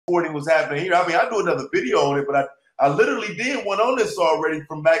reporting was happening here. I mean, I do another video on it, but I literally did one on this already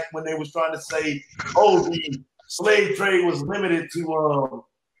from back when they was trying to say, oh, the slave trade was limited to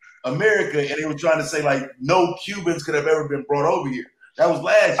America, and they were trying to say like no Cubans could have ever been brought over here. That was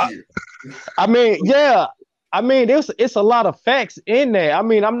last year. I mean, yeah. I mean, it's a lot of facts in there. I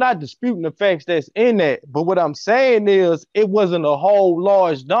mean, I'm not disputing the facts that's in there, but what I'm saying is it wasn't a whole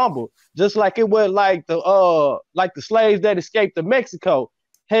large number. Just like it was like the slaves that escaped to Mexico.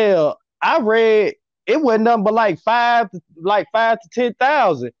 Hell, I read it wasn't nothing but like 5 to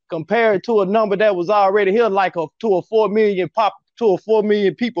 10,000 compared to a number that was already here, to a 4 million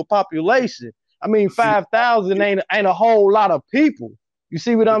people population. I mean, 5,000 ain't a whole lot of people. You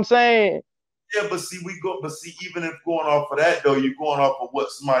see what I'm saying? Yeah, but see, even if going off of that though, you're going off of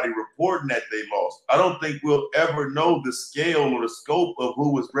what somebody reporting that they lost. I don't think we'll ever know the scale or the scope of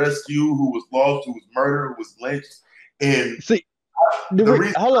who was rescued, who was lost, who was murdered, who was lynched. And see,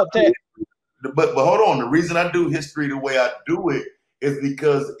 hold up, Ted. But hold on. The reason I do history the way I do it is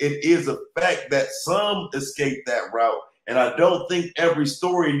because it is a fact that some escaped that route. And I don't think every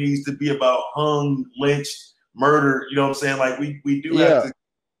story needs to be about hung, lynched, murdered. You know what I'm saying? Like we do have to give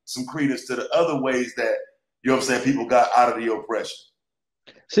some credence to the other ways that, you know what I'm saying, people got out of the oppression.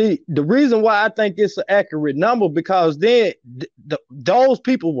 See, the reason why I think it's an accurate number, because then those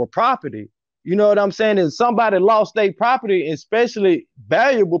people were property. You know what I'm saying? If somebody lost their property, especially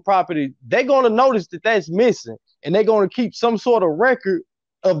valuable property, they're going to notice that that's missing, and they're going to keep some sort of record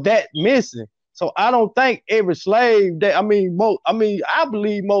of that missing. So I don't think every slave that, I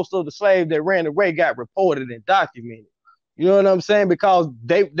believe most of the slaves that ran away got reported and documented. You know what I'm saying? Because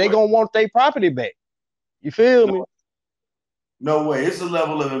they going to want their property back. You feel me? No way. It's a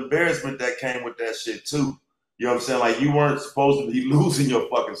level of embarrassment that came with that shit too. You know what I'm saying? Like, you weren't supposed to be losing your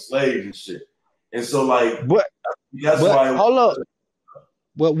fucking slaves and shit. And so, like, that's why. Hold up.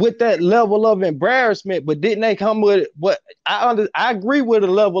 But with that level of embarrassment, but didn't they come with what I agree with the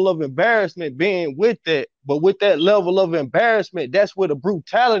level of embarrassment being with that, but with that level of embarrassment, that's where the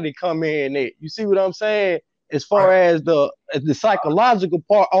brutality come in at. You see what I'm saying? As far as the psychological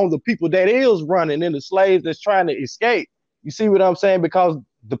part on the people that is running and the slaves that's trying to escape. You see what I'm saying? Because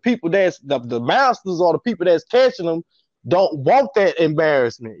the people that's the masters or the people that's catching them don't want that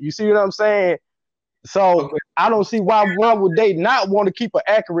embarrassment. You see what I'm saying? So I don't see why would they not want to keep an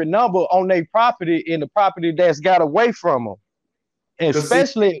accurate number on their property in the property that's got away from them, and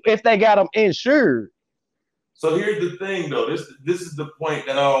especially if they got them insured. So here's the thing, though. This is the point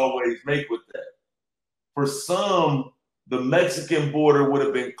that I always make with that. For some, the Mexican border would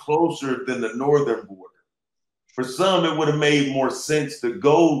have been closer than the northern border. For some, it would have made more sense to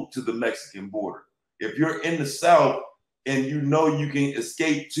go to the Mexican border. If you're in the South and you know you can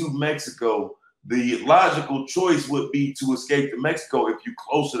escape to Mexico, the logical choice would be to escape to Mexico if you're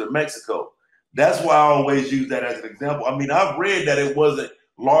closer to Mexico. That's why I always use that as an example. I mean, I've read that it wasn't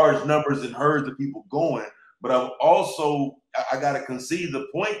large numbers and herds of people going, but I got to concede the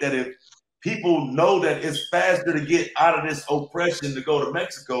point that if people know that it's faster to get out of this oppression to go to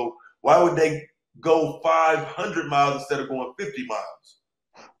Mexico, why would they go 500 miles instead of going 50 miles?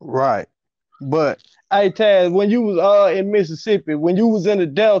 Right. But hey, Taz, when you was in Mississippi, when you was in the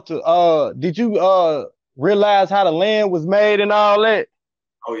Delta, did you realize how the land was made and all that?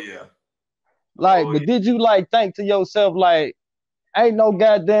 Oh yeah. But did you think to yourself like, ain't no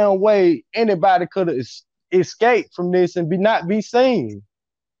goddamn way anybody could have escaped from this and not be seen?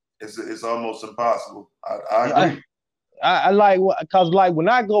 It's almost impossible. I agree. I because when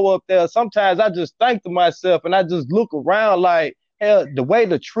I go up there, sometimes I just think to myself and I just look around like, hell, the way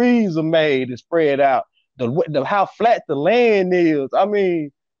the trees are made and spread out, how flat the land is. I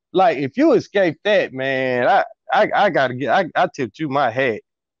mean, like, if you escape that, man, I tipped you my hat.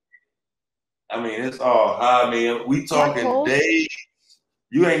 I mean, it's all high, man. We talking days.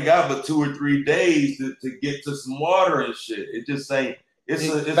 You ain't got but 2 or 3 days to get to some water and shit. It just ain't. It's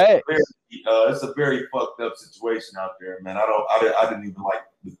a very fucked up situation out there, man. I didn't even like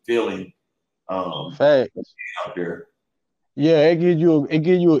the feeling Facts out there. Yeah, it gives you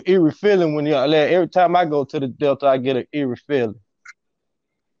an eerie feeling when you're like, every time I go to the Delta, I get an eerie feeling.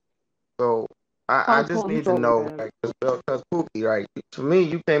 So I just need to know, like, because Pookie, right? To me,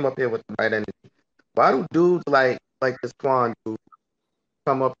 you came up here with the right energy. Why do dudes like this Quan dude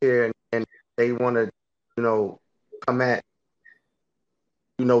come up here and they want to, come at,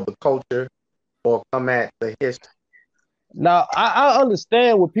 the culture or come at the history? Now I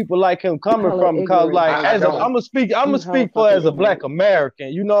understand where people like him coming from, because like I'm gonna speak for as a Black American,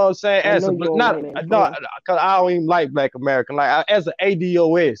 you know what I'm saying? Because I don't even like Black American. Like as an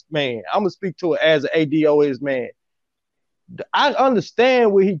ADOS man, I'm gonna speak to it as an ADOS man. I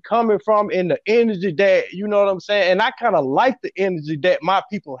understand where he coming from and the energy that, you know what I'm saying? And I kind of like the energy that my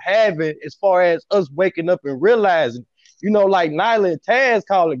people having as far as us waking up and realizing, you know, like Nyla and Taz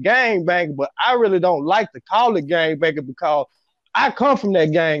call it gangbanging, but I really don't like to call it gangbanging because I come from that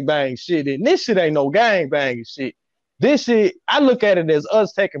gangbang shit, and this shit ain't no gangbanging shit. This shit, I look at it as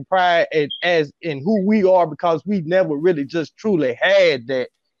us taking pride as in who we are because we never really just truly had that.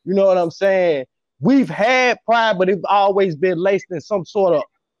 You know what I'm saying? We've had pride, but it's always been laced in some sort of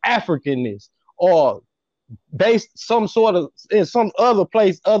Africanness or based some sort of in some other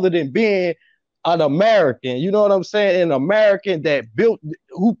place other than being an American. You know what I'm saying? An American that built,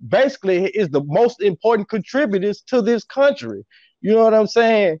 who basically is the most important contributors to this country. You know what I'm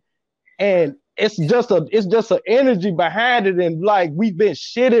saying? And it's just an energy behind it, and like we've been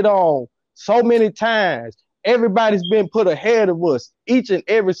shitted on so many times. Everybody's been put ahead of us each and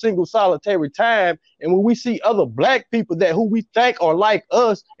every single solitary time. And when we see other black people that who we think are like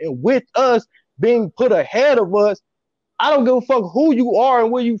us and with us being put ahead of us, I don't give a fuck who you are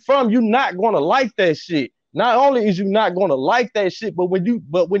and where you from. You're not gonna like that shit. Not only is you not gonna like that shit, but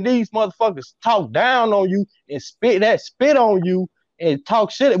when these motherfuckers talk down on you and spit on you and talk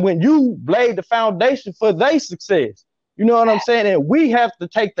shit, when you laid the foundation for their success, you know what I'm saying? And we have to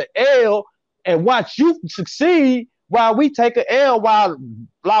take the L and watch you succeed while we take an L while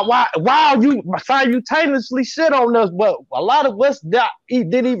you simultaneously shit on us. But a lot of us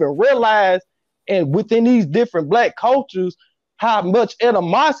didn't even realize, and within these different black cultures, how much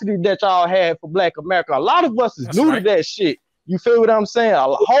animosity that y'all had for Black America. A lot of us is new to that shit. You feel what I'm saying? A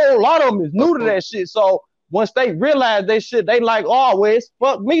whole lot of them is new to that shit. So once they realize that shit, they like, oh, well, it's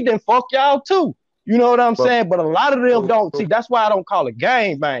fuck me, then fuck y'all too. You know what I'm saying? But a lot of them don't see. That's why I don't call it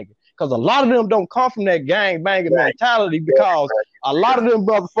gang banging. Because a lot of them don't come from that gang banging mentality, because a lot of them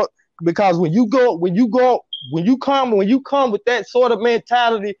motherfuckers, because when you come with that sort of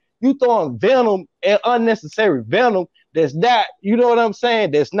mentality, you throwing venom and unnecessary venom that's not, you know what I'm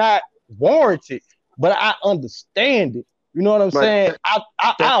saying, that's not warranted. But I understand it. You know what I'm saying?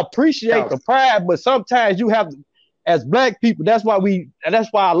 I appreciate the pride, but sometimes you have to, as black people, that's why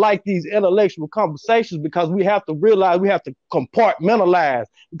I like these intellectual conversations, because we have to realize we have to compartmentalize,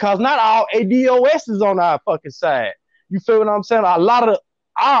 because not all ADOS is on our fucking side. You feel what I'm saying? A lot of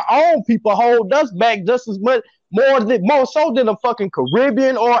our own people hold us back just as much, more so than a fucking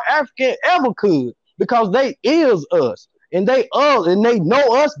Caribbean or African ever could, because they is us, and they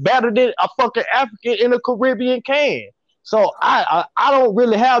know us better than a fucking African in a Caribbean can. So I don't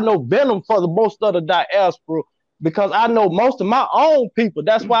really have no venom for the most of the diaspora, because I know most of my own people.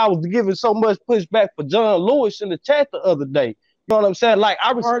 That's why I was giving so much pushback for John Lewis in the chat the other day. You know what I'm saying? Like,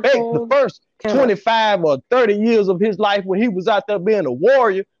 I respect the first 25 or 30 years of his life when he was out there being a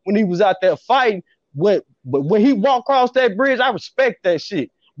warrior, when he was out there fighting. But when he walked across that bridge, I respect that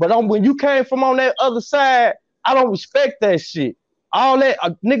shit. But when you came from on that other side, I don't respect that shit. All that,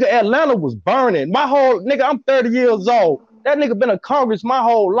 nigga, Atlanta was burning. I'm 30 years old. That nigga been a Congress my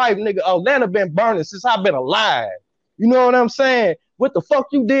whole life, nigga. Atlanta been burning since I've been alive. You know what I'm saying? What the fuck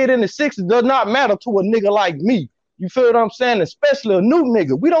you did in the 60s does not matter to a nigga like me. You feel what I'm saying? Especially a new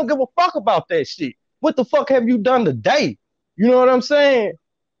nigga. We don't give a fuck about that shit. What the fuck have you done today? You know what I'm saying?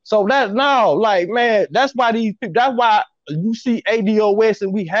 So like, man, that's why you see ADOS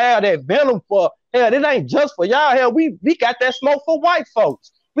and we have that venom for, hell, it ain't just for y'all. Hell, we got that smoke for white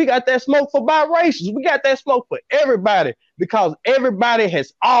folks. We got that smoke for biracials. We got that smoke for everybody, because everybody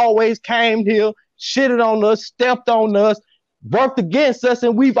has always came here, shitted on us, stepped on us, worked against us,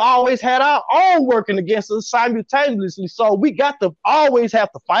 and we've always had our own working against us simultaneously. So we got to always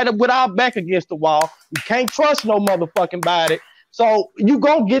have to fight it with our back against the wall. We can't trust no motherfucking body. So you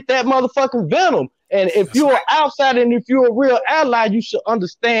gonna get that motherfucking venom. And if you're outside and if you're a real ally, you should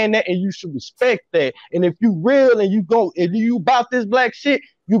understand that and you should respect that. And if you real and if you about this black shit,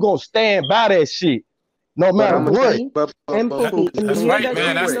 you gonna stand by that shit, no matter what. That's right,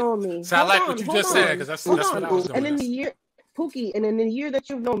 man. I like what you just said, because that's what I was doing. And in the year, Pookie, and in the year that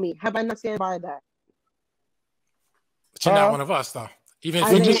you've known me, have I not stand by that? But you're not one of us, though. Even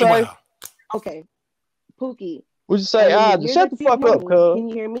if you say, okay, Pookie. What'd you say? Shut the fuck up, cuz. Can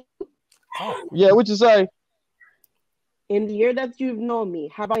you hear me? Oh. Yeah, what'd you say? In the year that you've known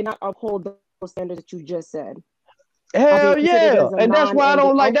me, have I not upheld those standards that you just said? Hell yeah, and that's why I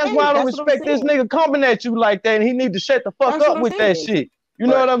don't like. That's why I don't respect this nigga coming at you like that. And he need to shut the fuck up with that shit. You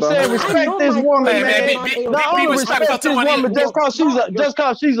know what I'm saying? Respect this woman, man. Not only respect this woman just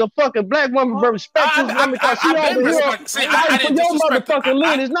cause she's a fucking black woman, but respect this woman because she over here fighting for your motherfucking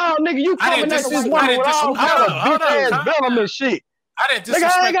leaders. No, nigga, you coming at this woman with all kind of bitch ass venom and shit. Nigga,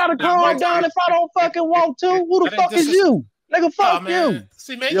 I ain't gotta calm down if I don't fucking want to. Who the fuck is you? Nigga, fuck you.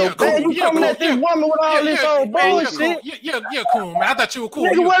 See, man, you coming at this woman with all this old bullshit. You're cool, man. I thought you were cool.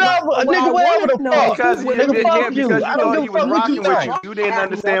 Nigga, whatever the fuck. Nigga, fuck you. I don't give a fuck what you think. You didn't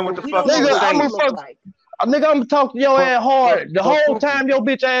understand what the fuck you were saying. Nigga, I'm gonna talk to your ass hard the whole time your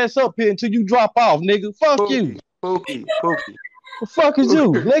bitch ass up here until you drop off, nigga. Fuck you. Pookie. The fuck is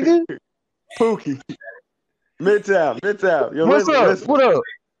you, nigga? Pookie. Midtown. Yo, What's up? Listen. What up?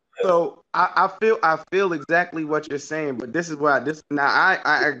 So I feel exactly what you're saying, but this is why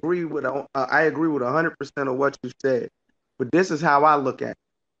I agree with 100% of what you said, but this is how I look at it.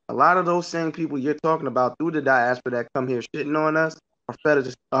 A lot of those same people you're talking about through the diaspora that come here shitting on us are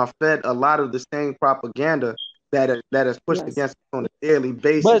fed a lot of the same propaganda that is pushed against us on a daily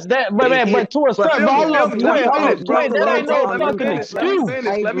basis. But to a certain that ain't no fucking excuse.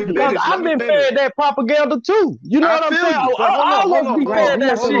 Because I've been fed that propaganda too. You know what I'm saying? All of us be fed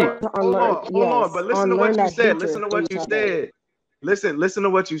that shit. Hold on. But listen to what you said. Listen to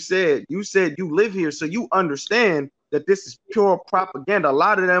what you said. You said you live here, so you understand that this is pure propaganda. A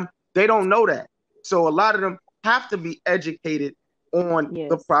lot of them, they don't know that. So a lot of them have to be educated on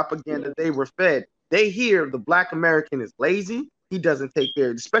the propaganda they were fed. They hear the Black American is lazy. He doesn't take care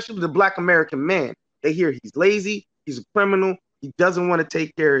of it, especially the Black American man. They hear he's lazy. He's a criminal. He doesn't want to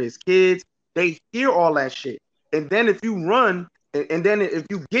take care of his kids. They hear all that shit. And then if you run, and then if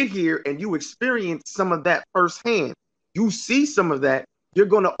you get here and you experience some of that firsthand, you see some of that, you're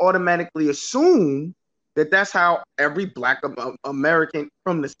going to automatically assume that that's how every Black American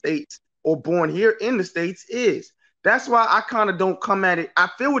from the States or born here in the States is. That's why I kind of don't come at it. I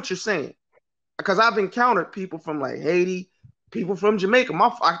feel what you're saying, because I've encountered people from like Haiti, people from Jamaica.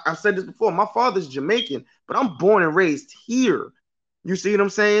 I've said this before. My father's Jamaican, but I'm born and raised here. You see what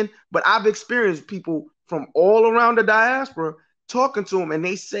I'm saying? But I've experienced people from all around the diaspora talking to them, and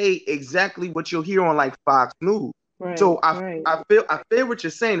they say exactly what you'll hear on like Fox News. Right, so I feel what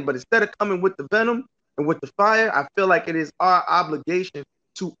you're saying, but instead of coming with the venom and with the fire, I feel like it is our obligation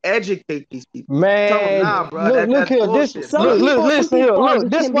to educate these people. Man, tell them, nah, bro, look here. Listen here. Look,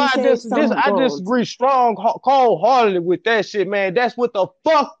 this why I disagree cold-heartedly with that shit, man. That's what the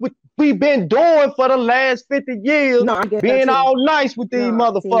fuck we've been doing for the last 50 years. Being all nice with these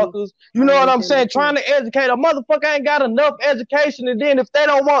motherfuckers. You know what I'm saying? Trying to educate a motherfucker ain't got enough education, and then if they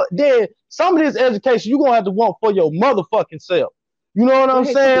don't want, then some of this education you gonna have to want for your motherfucking self. You know what I'm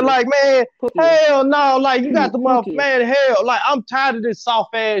saying? Like, man, hell no. Like, you got the motherfucker, man, hell. Like, I'm tired of this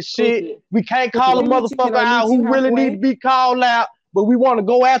soft ass shit. We can't call a motherfucker out who really need to be called out, but we want to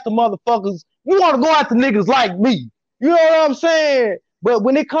go after motherfuckers. We want to go after niggas like me. You know what I'm saying? But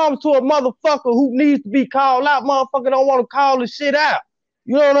when it comes to a motherfucker who needs to be called out, motherfucker don't want to call the shit out.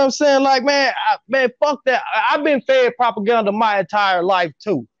 You know what I'm saying? Like, man, fuck that. I've been fed propaganda my entire life,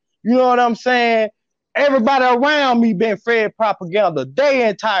 too. You know what I'm saying? Everybody around me been fed propaganda their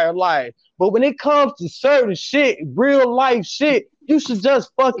entire life. But when it comes to certain shit, real life shit, you should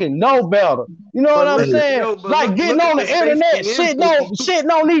just fucking know better. You know what I'm saying? Like getting on the internet, shitting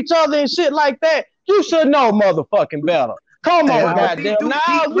on each other and shit like that. You should know motherfucking better. Come on, goddamn.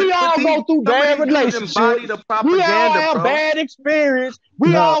 Now we all go through bad relationships. We all have bad experience.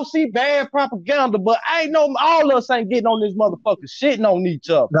 We all see bad propaganda, but all of us ain't getting on this motherfucker shitting on each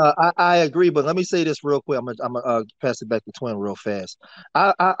other. No, I agree, but let me say this real quick. I'm gonna pass it back to Twin real fast.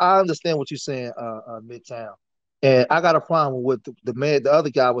 I understand what you're saying, Midtown, and I got a problem with the other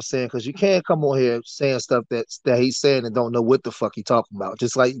guy was saying, because you can't come on here saying stuff that he's saying and don't know what the fuck he talking about.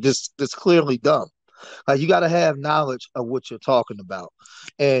 Just clearly dumb. Like, you got to have knowledge of what you're talking about.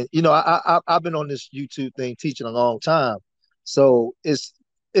 And, you know, I've been on this YouTube thing teaching a long time. So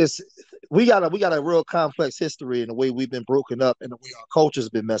we got a real complex history in the way we've been broken up and the way our culture's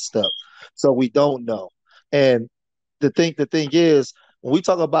been messed up. So we don't know. And the thing is, when we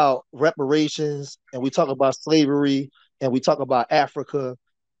talk about reparations and we talk about slavery and we talk about Africa,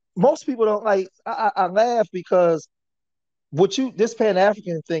 most people don't like, I laugh because this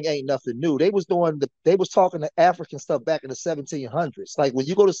Pan-African thing ain't nothing new. They was talking to African stuff back in the 1700s. Like, when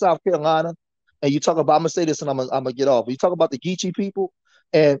you go to South Carolina and you talk about, I'm gonna say this and I'm gonna get off. You talk about the Geechee people,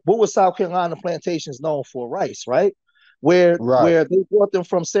 and what was South Carolina plantations known for? Rice, right? Where they brought them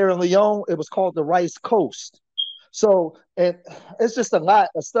from Sierra Leone, it was called the Rice Coast. So, and it's just a lot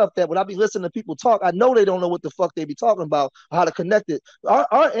of stuff that when I be listening to people talk, I know they don't know what the fuck they be talking about, how to connect it.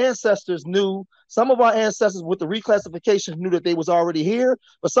 Our ancestors knew, some of our ancestors with the reclassification knew that they was already here,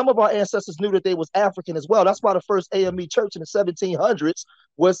 but some of our ancestors knew that they was African as well. That's why the first AME church in the 1700s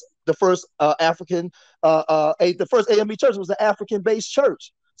was the first the first AME church was an African-based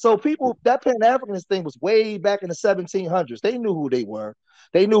church. So people, that Pan-Africanist thing was way back in the 1700s. They knew who they were.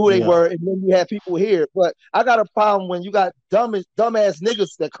 They knew who they were, and then you had people here. But I got a problem when you got dumbass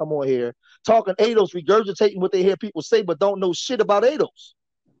niggas that come on here talking ADOS, regurgitating what they hear people say, but don't know shit about ADOS.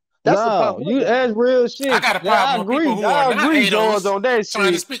 That's the problem. That's real shit. I got a problem with people who are not ADOS on that trying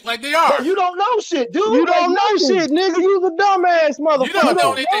shit. to speak like they are. But you don't know shit, dude. You don't know shit, nigga. You the dumbass motherfucker. You don't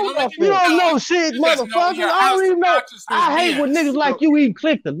know anything. You don't know shit, motherfucker. I don't even know. I hate when niggas like you even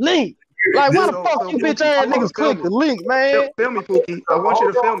click the link. Like, why the fuck you bitch ass niggas click the link, man? Film me, Pookie. I want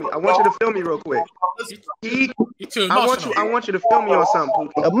you to film me. I want you to film me real quick. I want you to film me on something,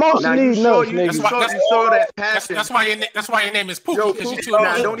 Pookie. Emotion needs notes, nigga. You saw that passion. That's why your name is Pookie, because you too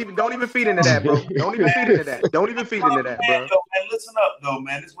emotional. Don't even feed into that, bro. Don't even feed into that. Don't even feed into that, bro. Man, listen up, though,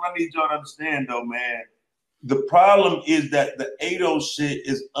 man. This is what I need y'all to understand, though, man. The problem is that the ADOS shit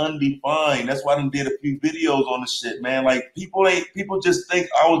is undefined. That's why I did a few videos on the shit, man. Like, people just think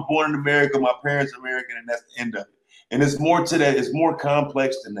I was born in America, my parents American, and that's the end of it. And it's more to that. It's more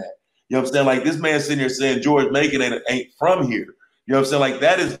complex than that. You know what I'm saying? Like, this man sitting here saying George Macon ain't from here. You know what I'm saying? Like,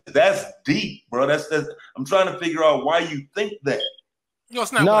 that's deep, bro. That's I'm trying to figure out why you think that. No,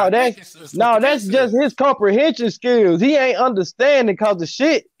 it's not. That's just his comprehension skills. He ain't understanding because the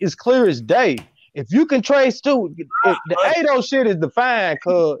shit is clear as day. If you can trace the ADOS shit is defined,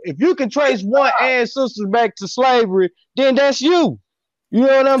 cuz if you can trace one ancestor back to slavery, then that's you. You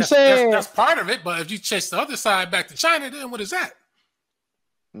know what I'm saying? That's part of it, but if you chase the other side back to China, then what is that?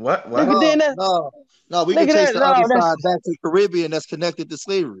 What? No, we can chase the other side back to the Caribbean that's connected to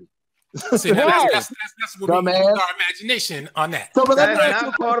slavery. See, that's what we use our imagination on that. So, but that's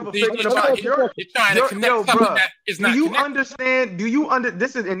not part of a figment of fact. You're trying to connect something that is not connected. Understand?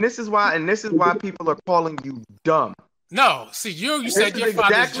 This is why people are calling you dumb. No, see, you said your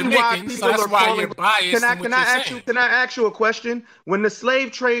father's Jamaican, so that's why you're biased. Can I ask you a question? When the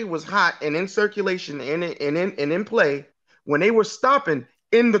slave trade was hot and in circulation and in play, when they were stopping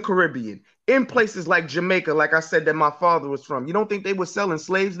in the Caribbean, in places like Jamaica, like I said that my father was from, you don't think they were selling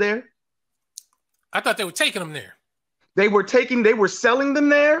slaves there? I thought they were taking them there. They were selling them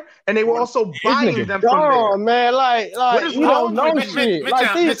there, and they were also buying them from there. Man, like you don't know shit.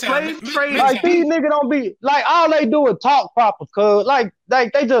 Like these niggas don't be like all they do is talk proper, cuz like they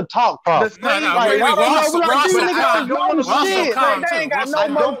just talk proper. These niggas don't know shit. They ain't got no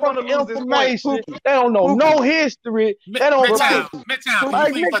motherfucking information. They don't know no history. They don't like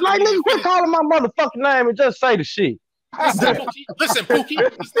niggas quit calling my motherfucking name and just say the shit. Listen, Pookie,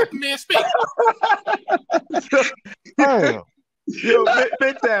 let the man speak. Yo,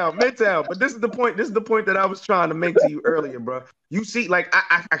 Midtown. But this is the point. This is the point that I was trying to make to you earlier, bro. You see, like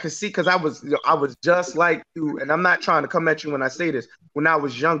I can see because I was just like you, and I'm not trying to come at you when I say this. When I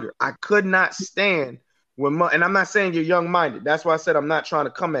was younger, I could not stand and I'm not saying you're young-minded. That's why I said I'm not trying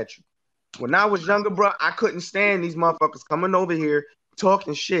to come at you. When I was younger, bro, I couldn't stand these motherfuckers coming over here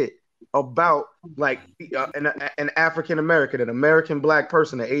talking shit about like an African American, an American black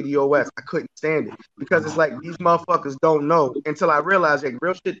person, an ADOS. I couldn't stand it because it's like these motherfuckers don't know until I realized like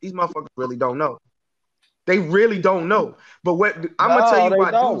real shit, these motherfuckers really don't know. They really don't know. But I'm gonna tell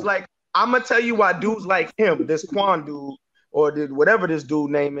you why dudes like him, this Quan dude, or whatever this dude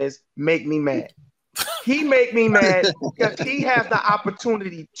name is, make me mad. He make me mad because he has the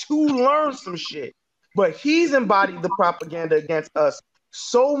opportunity to learn some shit, but he's embodied the propaganda against us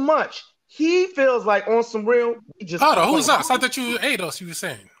so much, he feels like on some real. Hold on, who's us? I thought you were ADOS. You were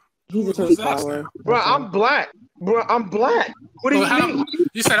saying he's a total power. Bro, I'm black. What do you mean?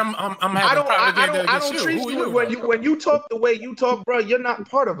 You said I'm having propaganda against you. I don't treat you when you talk the way you talk, bro. You're not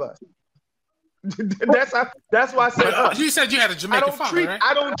part of us. That's why I said you said you had a Jamaican father, right?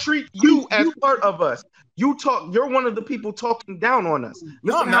 I don't treat you as part of us. You're one of the people talking down on us.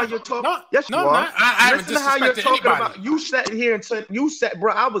 Listen how you're talking. Yes, you are. Listen to how you're talking about. You sat here and said,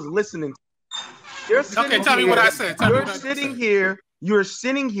 bro, I was listening. Tell me what I said. You're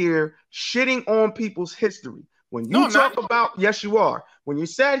sitting here shitting on people's history. When you talk about, yes, you are. When you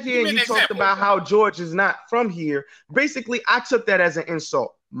sat here and you talked about how George is not from here, basically, I took that as an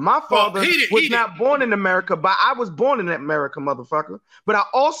insult. My father was not born in America, but I was born in America, motherfucker. But I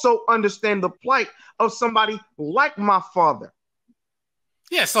also understand the plight of somebody like my father.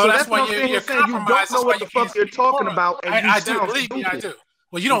 Yeah, so that's why you're saying you don't know what the fuck you're talking about. And I do, believe me, I do.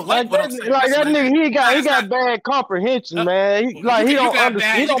 Well, you don't like what I'm saying. Like that nigga, he got bad comprehension, man. He don't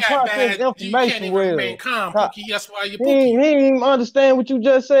understand. He don't process information well. That's why you. He ain't even understand what you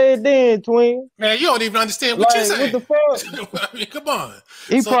just said, then, twin. Man, you don't even understand what you're saying. What the fuck? I mean, come on.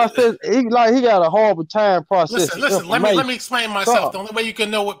 He got a horrible time processing. Listen. Let me explain myself. The only way you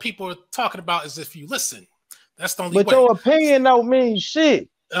can know what people are talking about is if you listen. That's the only way. But your opinion don't mean shit.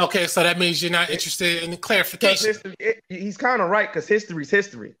 Okay, so that means you're not interested in the clarification. He's kind of right because history's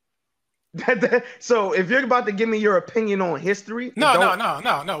history. So if you're about to give me your opinion on history, no.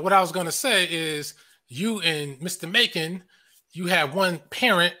 What I was going to say is you and Mr. Macon, you have one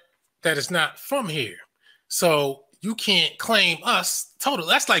parent that is not from here. So you can't claim us total.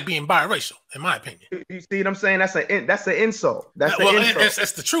 That's like being biracial, in my opinion. You see what I'm saying? That's an insult. That's an insult.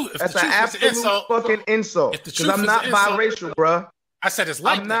 That's the truth. That's an absolute fucking insult. Because I'm not biracial, bruh. I said it's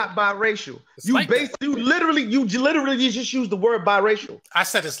like I'm not biracial. You literally just used the word biracial. I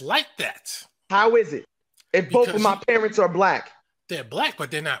said it's like that. How is it? If both of my parents are black. They're black, but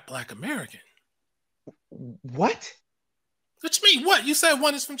they're not Black American. What? What you mean? What? You said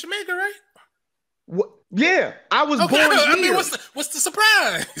one is from Jamaica, right? What? Yeah, I was born here. I mean, what's the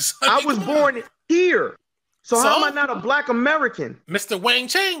surprise? I was born here. So how am I not a Black American? Mr. Wang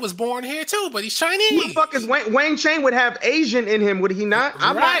Chang was born here too, but he's Chinese. Who the fuck is Wang Chang? Would have Asian in him, would he not?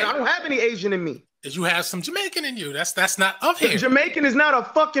 I don't have any Asian in me. You have some Jamaican in you. That's not of here. Jamaican is not a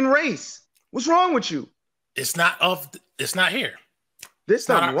fucking race. What's wrong with you? It's not here. This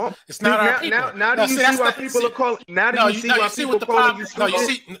something wrong. It's not our people. Now do you see why people are calling? Now do you see why people are calling you stupid?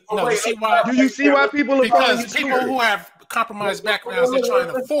 You see why? Do you see why people are calling you stupid? People who have compromised backgrounds, they're trying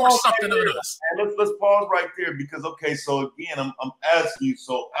to force something on us. Let's pause right there because so again, I'm asking you.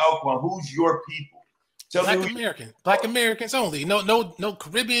 So Alquan, who's your people? Black Americans only. No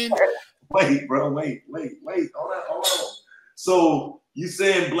Caribbean. Wait, bro. Wait. Hold on. So you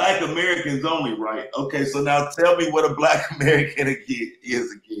saying Black Americans only, right? Okay, so now tell me what a Black American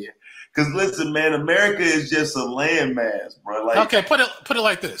is again. Because listen, man, America is just a landmass, bro. Like, okay, put it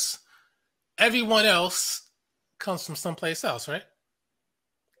like this: everyone else comes from someplace else, right?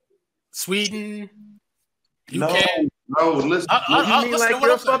 Sweden, UK. No, listen. You mean like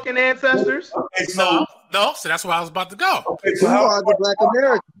your fucking ancestors? Okay, so no. So that's where I was about to go. Okay, so how are the Black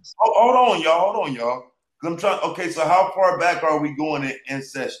Americans? Hold on, y'all. I'm trying. Okay, so how far back are we going in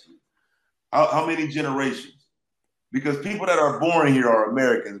ancestry? How many generations? Because people that are born here are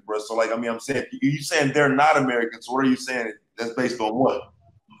Americans, bro. So, like, I mean, I'm saying, you saying they're not Americans. So what are you saying? That's based on what?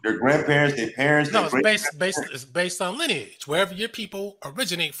 Their grandparents, their parents? No, it's based on lineage. Wherever your people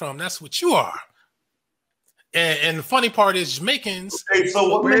originate from, that's what you are. And the funny part is Jamaicans. Okay,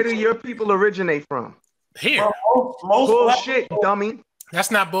 so where do your people originate from? Here. Most bullshit, dummy. That's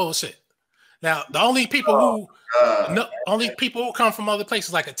not bullshit. Now, the only people who come from other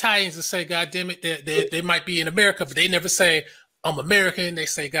places, like Italians, that say, "God damn it," they might be in America, but they never say, "I'm American." They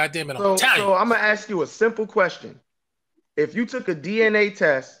say, "God damn it, I'm Italian." So I'm gonna ask you a simple question: if you took a DNA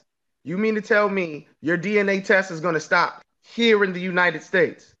test, you mean to tell me your DNA test is gonna stop here in the United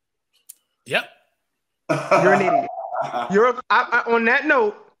States? Yep. You're an idiot. On that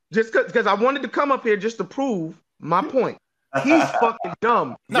note, just because I wanted to come up here just to prove my point. He's fucking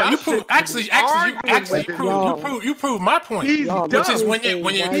dumb. No, you prove my point. He's which is when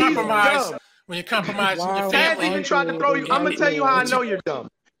you compromise your family. Taz even tried to throw you. I'm gonna tell you how I know you're dumb.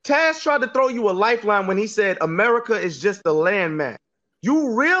 Taz tried to throw you a lifeline when he said America is just a landmass.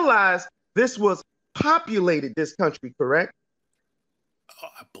 You realize this was populated, this country, correct?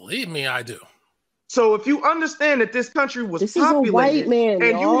 Believe me, I do. So if you understand that this country was populated is a white man,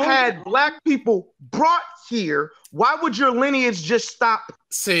 and you had Black people brought here, why would your lineage just stop?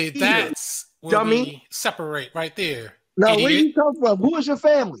 See, that's where we separate right there. Now, where you come from? Who is your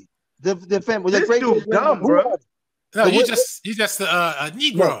family? The family. This dude dumb, bro. No, you just a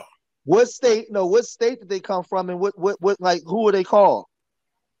Negro. No. What state? No, what state did they come from, and what like who are they called?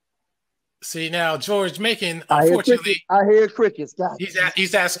 See, now George Macon, unfortunately, I hear crickets.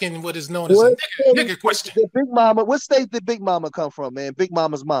 He's asking what is known as a nigga question. The Big Mama. What state did Big Mama come from, man? Big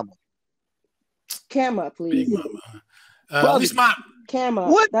Mama's mama. Camera, please. Big Mama. At least my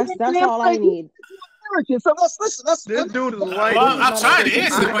camera. That's all I need. So let's listen. This dude is white. Well, I'm trying to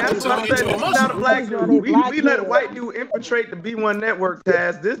answer, but that's what I'm saying. It's not a black dude. We let a white dude infiltrate the B1 network,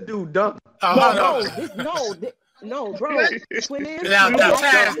 Taz. This dude dumb. No, bro. Now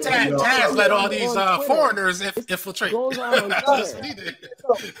Taz let all these foreigners infiltrate. What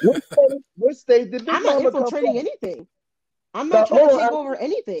state did Big I'm Mama not infiltrating anything. I'm not trying to take over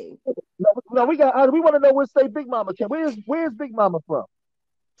anything. No, we want to know what state Big Mama came. Where's Big Mama from?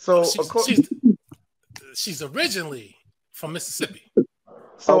 So she's originally from Mississippi.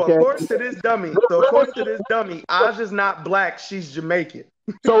 So according to this dummy, Aj is not Black, she's Jamaican.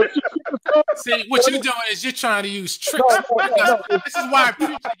 So See, what you're doing is you're trying to use tricks. This is why I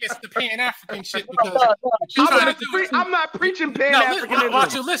preach against the Pan-African shit, because what you're trying to do I'm not preaching Pan-Africanism. Why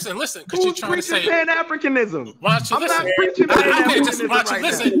don't you listen, because you're trying to say Pan-Africanism. Why don't you I'm listen? not preaching Pan-Africanism Why don't you right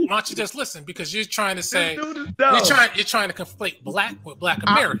listen? now. Why don't you just listen? Because you're trying to say You're trying to conflate black with black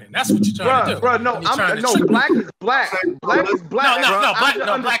American. That's what you're trying to do. Bro, no, black is black. Black is black.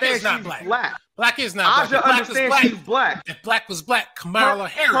 Black is not black. Black is not black. Aja understands she's black. If black was black, Kamala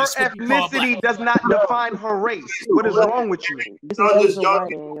Harris her would be called black. ethnicity does not define her race. What is wrong with you? Y'all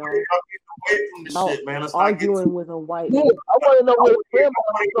get away from this shit, man. Let's arguing with a white man. I want to know where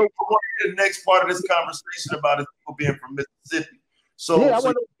the next part of this conversation about his people being from Mississippi. So,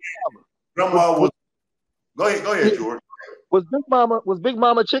 grandma was. Go ahead, George. Was Big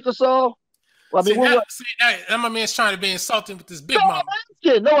Mama Chickasaw? I mean, that my man's trying to be insulting with this Big Mama.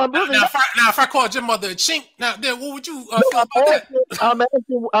 No, I'm really now, if I called your mother a chink, now then what would you feel about that?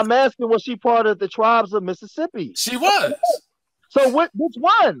 I'm asking, was she part of the tribes of Mississippi? She was. So which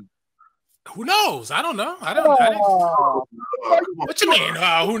one? Who knows? I don't know. What you mean?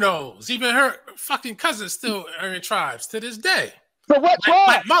 Who knows? Even her fucking cousins still are in tribes to this day. So what tribe?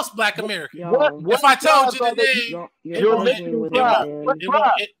 Like most Black Americans. If I told you the name,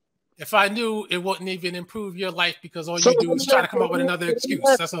 if I knew, it wouldn't even improve your life because all you do is try to come up with another excuse.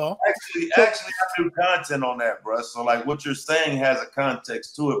 That's all. Actually, I do content on that, bro. So, like, what you're saying has a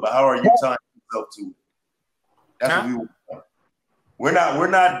context to it, but how are you tying yourself to it? That's what we want. We're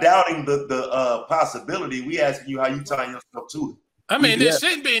not doubting the possibility. We asking you how you tying yourself to it. I mean, there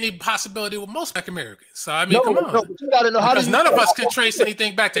shouldn't be any possibility with most Black Americans. So I mean, come on. No, you gotta know because none of us can trace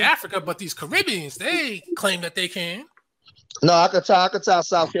anything back to Africa, but these Caribbeans, they claim that they can. No, I could tie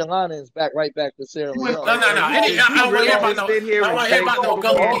South Carolina and right back to Sierra Leone. No. I don't want to hear about no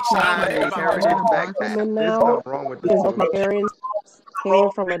Gullah Geechee.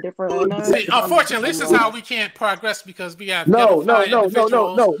 Came from a different line. See, unfortunately, this is how we can't progress because we have no. They didn't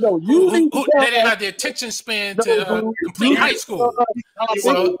have the attention span to complete high school.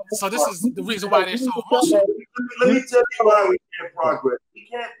 So this is the reason why they're so emotional. Let me tell you why we can't progress. We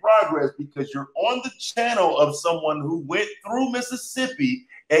can't progress because you're on the channel of someone who went through Mississippi,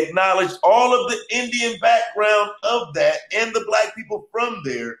 acknowledged all of the Indian background of that and the Black people from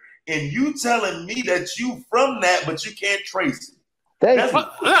there, and you telling me that you from that, but you can't trace it. No,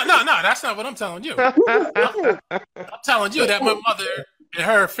 that's not what I'm telling you. I'm telling you that my mother and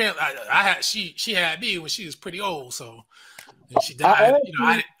her family, she had me when she was pretty old, so and she died.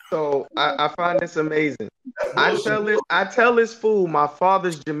 I find this amazing. I tell this fool my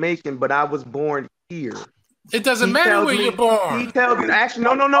father's Jamaican, but I was born here. It doesn't matter where you're born. He tells me actually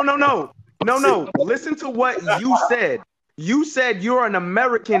no. Listen to what you said. You said you're an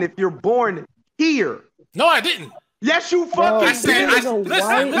American if you're born here. No, I didn't. Yes, you fucking said. Listen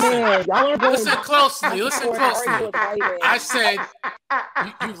closely. I said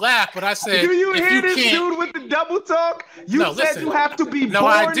you laugh, but I said. Do you hear this dude with the double talk? You said you have to be born. No,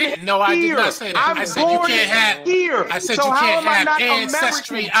 I didn't. No, I did not say that. I said you can't have here. I said you can't have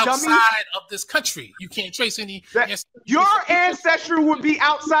ancestry outside of this country. You can't trace any. Your ancestry would be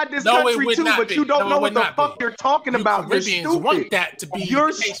outside this country too, but you don't know what the fuck you're talking about. You're stupid. Want that to be.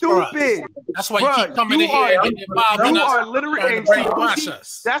 You're stupid. That's why you keep coming in here and you are literally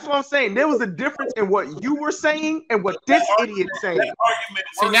that's what I'm saying. There was a difference in what you were saying and what this idiot's saying.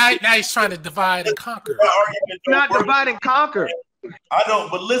 See, now he's trying to divide and conquer. Not divide and conquer.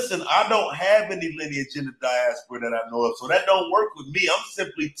 But listen, I don't have any lineage in the diaspora that I know of, so that don't work with me. I'm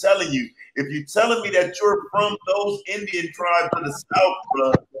simply telling you, if you're telling me that you're from those Indian tribes to the south,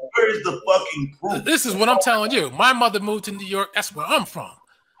 bro, where's the fucking proof? This is what I'm telling you. My mother moved to New York. That's where I'm from.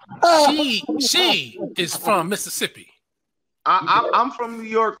 She is from Mississippi. I'm from New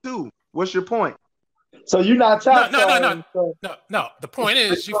York too. What's your point? So you're not talking. No. The point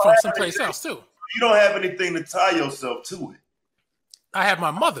is you're from someplace else too. You don't have anything to tie yourself to it. I have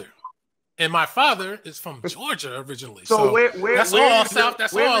my mother, and my father is from Georgia originally. So where that's all South.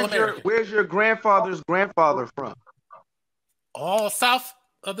 That's all American. Where's your grandfather's grandfather from? All south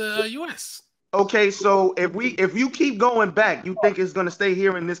of the U.S. Okay, so if you keep going back, you think it's gonna stay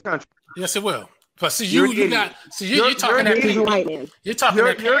here in this country? Yes, it will. But see, you're talking that you're talking you're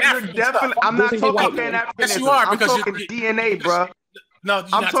definitely. I'm not talking Pan-Africanism. Yes, you are because I'm talking DNA, bro. No,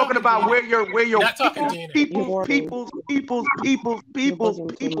 I'm talking about where your people. You're not talking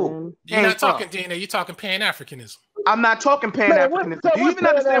DNA. You're talking Pan-Africanism. I'm not talking Pan-Africanism. Do you even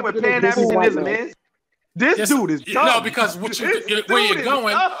understand what Pan-Africanism is? This dude is dumb. No, because where you're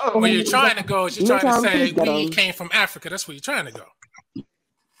going, where you're trying to go is you're trying to say we came from Africa. That's where you're trying to go.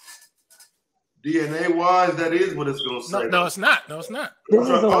 DNA wise, that is what it's gonna say. No, it's not. No, it's not. This is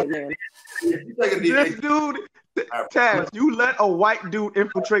a white man. If you take a DNA, This dude, Taz, you let a white dude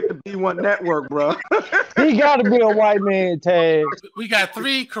infiltrate the B1 network, bro. He got to be a white man, Taz. We got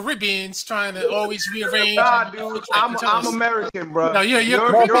 3 Caribbeans trying to always rearrange. Nah, dude, I'm American, bro. No, you're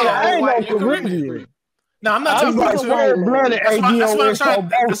Caribbean. I ain't no you're Caribbean. No, I'm not talking I'm about like blooded.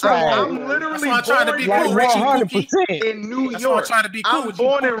 That's why I'm literally I'm trying to be born cool, like Richie. 100%. in New That's why I'm York. trying to be cool I'm with you.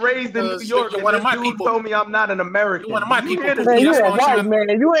 born and raised in New York, You're and one of this my dude people. told me I'm not an American. You're one of my You people. hear this? Man, you That's a why I'm white trying to-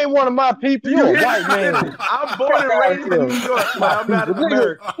 man. You ain't one of my people. You a white man. I'm born and raised in New York, but I'm not an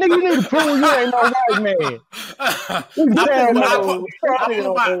American. Nigga, you need to prove you ain't no white man.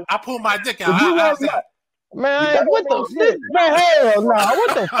 I pull my dick out. How's that? Man, what the fuck? Man, hell no.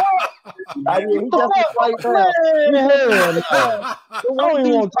 What the fuck? I mean, he just right now. Man, hell no. I don't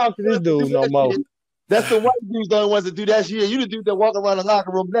even want to talk to this dude no more. That's the white dudes, the only ones that do that shit. You the dude that walk around the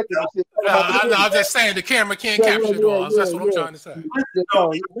locker room naked and shit. I'm just saying the camera can't capture it all. That's what I'm trying to say.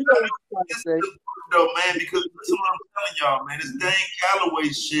 though, man, because that's what I'm telling y'all, man. This dang Callaway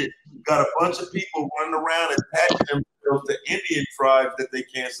shit got a bunch of people running around attaching themselves to Indian tribes that they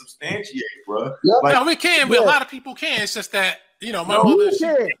can't substantiate, bro. Yep. Like, No, we can, but a lot of people can. It's just that, you know, my No, mother. you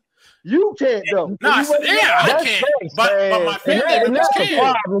can't. You can't though. No, I can, but my family members that's the can.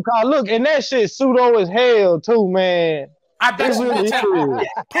 problem. Cause look, and that shit pseudo as hell too, man. I bet you really can.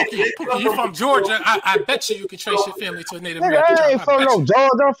 Pookie, you from Georgia? I bet you can trace your family to a Native Nigga, American I tribe. ain't from no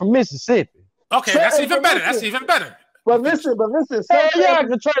Georgia. I'm from Mississippi. Okay, that's even better. That's even better. But listen, Hell yeah, I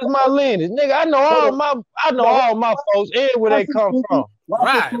can trace my lineage, nigga. I know all my folks and where they come from.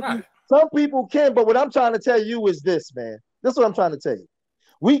 Right. Some people can, but what I'm trying to tell you is this, man. This is what I'm trying to tell you.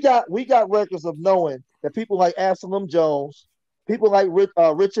 We got records of knowing that people like Absalom Jones, people like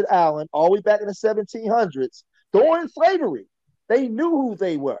Richard Allen, all the way back in the 1700s, during slavery, they knew who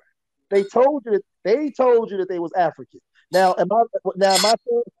they were. They told you that they was African. Now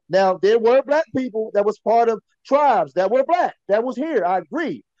there were black people that was part of tribes that were black that was here. I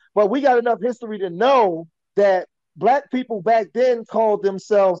agree, but we got enough history to know that black people back then called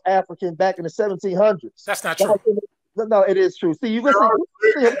themselves African back in the 1700s. That's not true. No, it is true. See, you listen.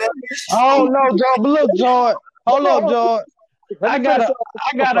 Oh no, George. But look, George. Hold up, George. I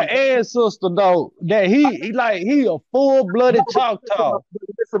got an ancestor though that he a full-blooded Choctaw.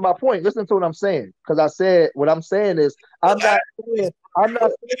 Listen to my point. Listen to what I'm saying. Because I said what I'm saying is I'm not saying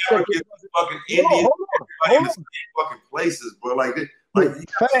fucking Indians, everybody in the same fucking places, bro. Like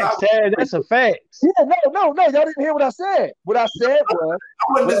facts, Chad, that's a fact. Yeah, no, y'all didn't hear what I said. What I said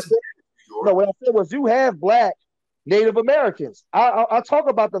was you have black Native Americans. I talk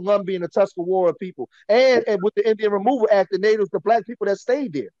about the Lumbee and the Tuscarora people, and with the Indian Removal Act, the natives, the black people that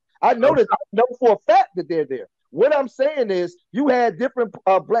stayed there. I know for a fact that they're there. What I'm saying is, you had different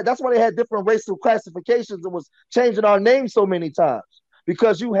black. That's why they had different racial classifications and was changing our names so many times,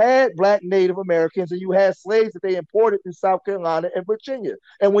 because you had black Native Americans and you had slaves that they imported in South Carolina and Virginia.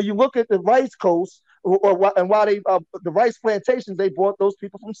 And when you look at the rice coast, the rice plantations, they brought those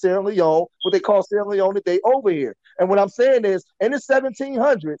people from Sierra Leone, what they call Sierra Leone today, over here. And what I'm saying is, in the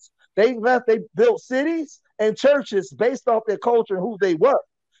 1700s, they built cities and churches based off their culture and who they were.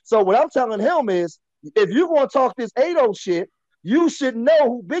 So what I'm telling him is, if you're going to talk this 80 shit, you should know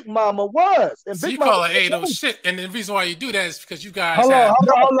who Big Mama was. And so Big you Mama call it 80 shit, and the reason why you do that is because you guys have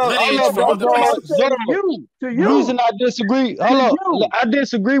lineage from other places. The reason I disagree, I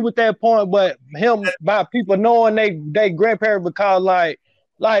disagree with that point, but by people knowing they grandparents, because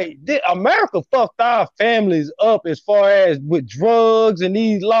America fucked our families up as far as with drugs and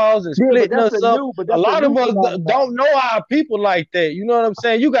these laws and splitting us up. A lot of us don't know our people like that. You know what I'm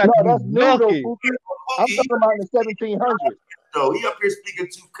saying? You got to be lucky. I'm talking about in the 1700s. No, he up here speaking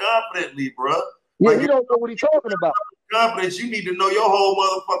too confidently, bro. Yeah, you don't know what he's talking about. Confidence, you need to know your whole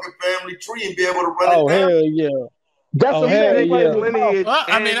motherfucking family tree and be able to run it down. Hell yeah. That's lineage. Well,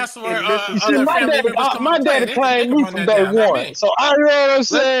 I mean, that's where my daddy claimed me from day one. So I know what I'm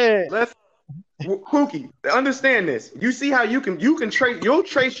saying. Let's Pookie, understand this. You see how you'll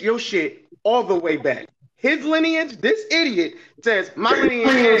trace your shit all the way back. His lineage, this idiot says my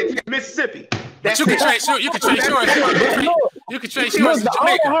lineage is Mississippi. But you can trace yours. You can trace yours in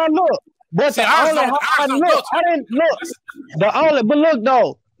Jamaica.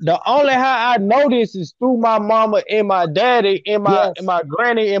 The only how I know this is through my mama and my daddy and my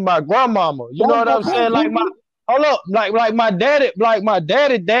granny and my grandmama. You know what I'm saying? Like my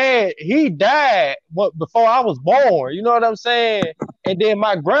daddy dad, he died before I was born. You know what I'm saying? And then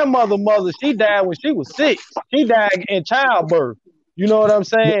my grandmother, she died when she was 6. She died in childbirth. You know what I'm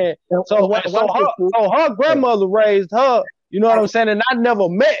saying? So her grandmother raised her You know what I'm saying? And I never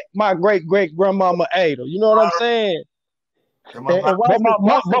met my great-great-grandmama Ada. You know what I'm saying? But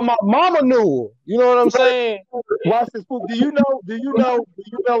my mama knew her. You know what I'm saying? Watch this. Do you know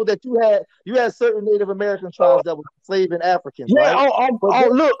that you had certain Native American tribes that were enslaving Africans, Yeah, right?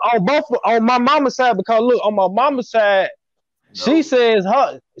 Look, on my mama's side, because look, on my mama's side, she says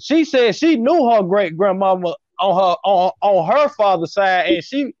she knew her great grandmama on her father's side, and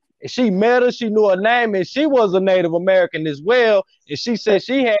she met her, she knew her name, and she was a Native American as well. And she said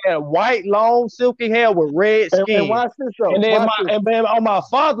she had white, long, silky hair with red skin. And watch this though. And then on my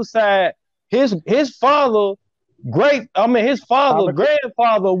father's side, his father's grandfather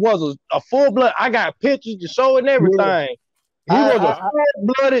was a full blood. I got pictures to show and everything. He was a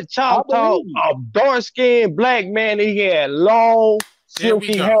full-blooded, Choctaw, dark skinned black man. He had long,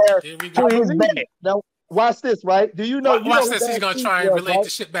 silky hair to his back. Now, watch this, right? Do you know? Watch this. He's gonna try and relate the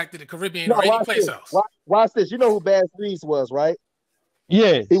shit back to the Caribbean raiding place house. Watch this. You know who Bass Reeves was, right?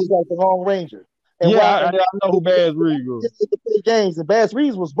 Yeah, he was like the Lone Ranger. And I know who Bass Reeves was. He play games, and Bass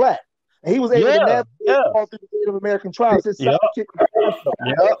Reeves was black, and he was able to navigate all through the Native American tribes. Yep,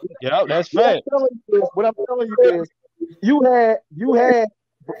 that's fact. What I'm telling you is, you had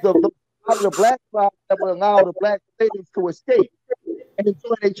the black tribes that would allow the black natives to escape and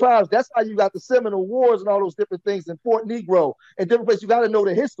enjoy their tribes. That's how you got the Seminole Wars and all those different things in Fort Negro and different places. You got to know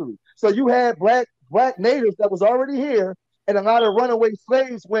the history. So you had black natives that was already here, and a lot of runaway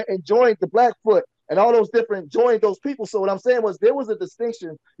slaves went and joined the Blackfoot and all those joined those people. So what I'm saying was there was a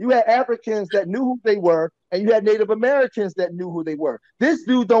distinction. You had Africans that knew who they were, and you had Native Americans that knew who they were. This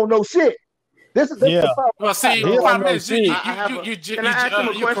dude don't know shit. This is the problem. Well, see, the problem is you can I ask him a question? Can I ask him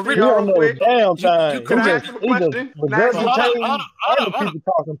a question?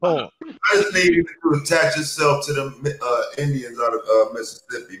 I just need you to attach yourself to the Indians out of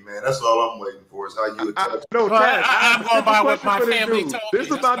Mississippi, man. That's all I'm waiting for is how you attach. I'm going by what my family told me. This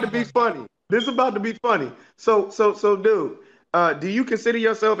is about to be funny. This is about to be funny. So, dude, do you consider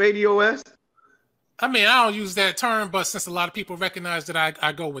yourself ADOS? I mean, I don't use that term, but since a lot of people recognize that,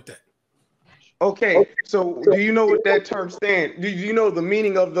 I go with that. Okay, so do you know what that term stands? Do you know the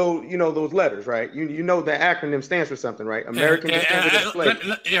meaning of those, those letters, right? You know the acronym stands for something, right? American Descendant of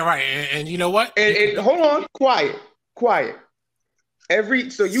Slavery. Yeah, right. And you know what? And hold on, quiet.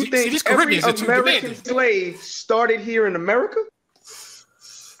 So you think every American slave started here in America?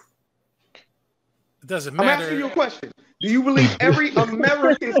 It doesn't matter. I'm asking you a question. Do you believe every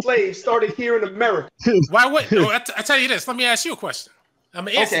American slave started here in America? Why would I tell you this? Let me ask you a question. I'm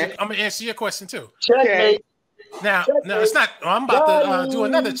gonna answer your question too. Checkmate. Now, it's not. I'm about to do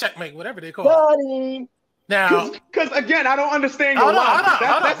another checkmate, whatever they call it. Now, because again, I don't understand your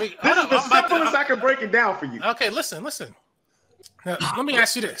logic. This is the simplest I can break it down for you. Okay, listen. Now, let me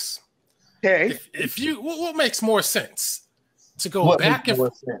ask you this. Okay. If you, what makes more sense to go back and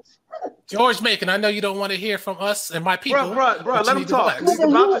forth? George Macon, I know you don't want to hear from us and my people. Bro, let him talk. He's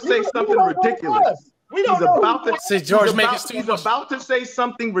about to say something ridiculous. He's about to say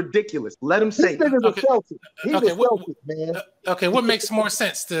something ridiculous. Let him say it. Okay, what makes more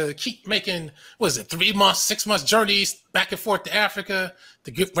sense to keep making, 3 months, 6 months journeys back and forth to Africa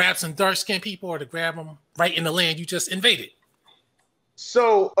to grab some dark-skinned people, or to grab them right in the land you just invaded?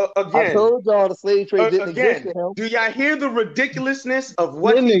 So again, I told y'all the slave trade didn't exist. Do y'all hear the ridiculousness of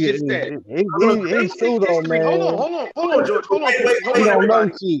what he just said? Hold on, George. Hold on.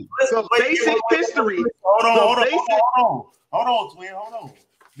 So basic history. Hold on, twin. Hold on.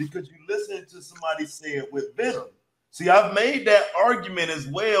 Because you listen to somebody say it with venom. See, I've made that argument as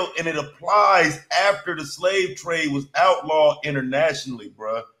well, and it applies after the slave trade was outlawed internationally,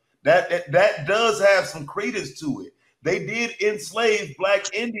 bruh. That does have some credence to it. They did enslave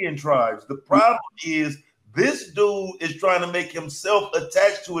black Indian tribes. The problem is this dude is trying to make himself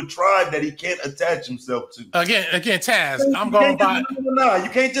attached to a tribe that he can't attach himself to. Again, Taz, I'm going by. No, you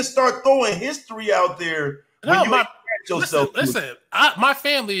can't just start throwing history out there. Listen, my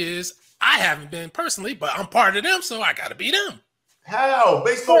family is. I haven't been personally, but I'm part of them, so I got to be them. How?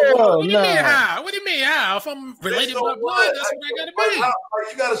 Based on what? What do you mean how? What do you mean how? If I'm related by blood, that's what I gotta be.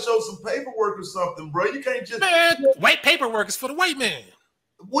 You gotta show some paperwork or something, bro. You can't just white paperwork is for the white man.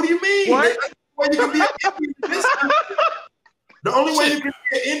 What do you mean? What? You can be an Indian in this country. The only way you can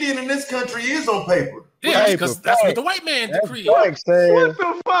be an Indian in this country is on paper. Yeah, because that's what the white man decreed. What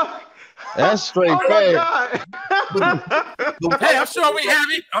the fuck? That's straight fact. Hey, I'm sure we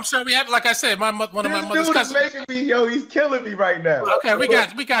have it. Like I said, one of my mother's cousins. Making me, he's killing me right now. Okay, we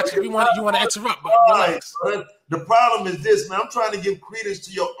got you. You want to interrupt, but relax. The problem is this, man. I'm trying to give credence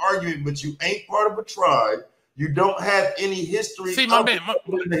to your argument, but you ain't part of a tribe. You don't have any history. See, my man.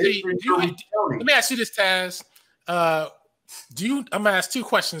 Let me ask you this, Taz. I'm gonna ask two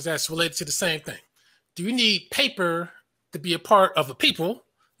questions that's related to the same thing. Do you need paper to be a part of a people?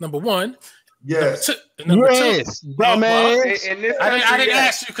 Number one. Yes. Number two. Dumbass. In this I country, didn't yes.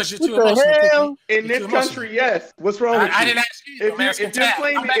 ask you because you're too emotional. Hell? In this country, yes. What's wrong with you? I didn't ask you. If you're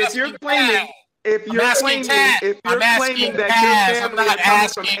claiming that your family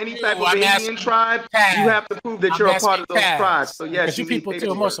comes from any type of Indian tribe, you have to prove that you're a part of those tribes. So yes, because you people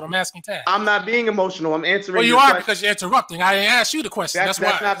too emotional. I'm asking Taz. I'm not being emotional. I'm answering. Well, you are because you're interrupting. I didn't ask you the question. That's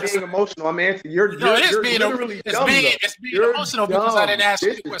why. That's not being emotional. I'm answering. You're literally dumb. It's being emotional because I didn't ask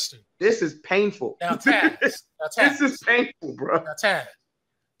you the question. This is painful. Now, Taz. This is painful, bro. Now, Taz,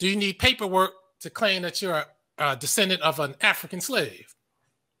 do you need paperwork to claim that you're a descendant of an African slave?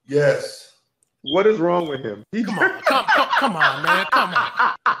 Yes. What is wrong with him? Come on, man. Come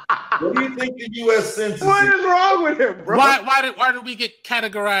on. What do you think the U.S. Census What is wrong with him, bro? Why did we get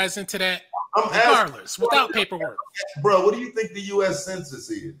categorized into that regardless, without paperwork? Bro, what do you think the U.S. Census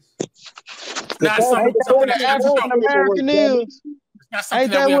is? Not something that African American is.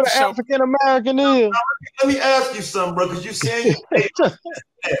 Ain't that what an African American is? Let me ask you something, bro, because you're saying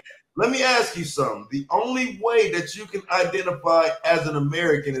let me ask you something. The only way that you can identify as an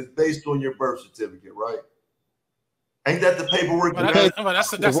American is based on your birth certificate, right? Ain't that the paperwork? That's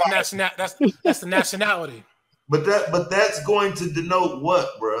the nationality. But that's going to denote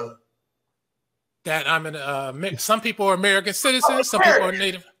what, bro? That I'm an some people are American citizens, some people are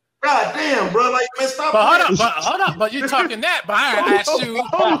native. God damn, bro! Like, man, stop. But hold up. But you're talking that. But I asked you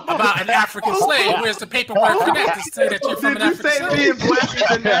about an African slave. Where's the paperwork for that to say that you're from an African slave? Did you say being black is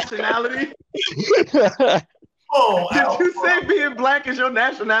your nationality? Did you say being black is your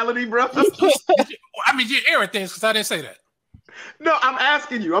nationality, bro? I mean, you're airing things because I didn't say that. No, I'm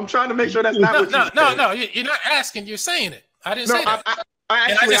asking you. I'm trying to make sure that's not what you said. No. You're not asking. You're saying it. I didn't say that.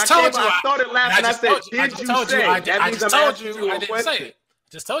 I started laughing. I said, "Did you say?" I just told you I didn't say it.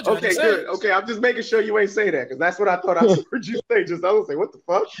 Just told you. Okay, good. Okay, I'm just making sure you ain't say that because that's what I thought I heard you say. Just I was like, what the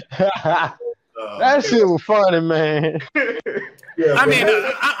fuck? That shit was funny, man. Yeah, I mean,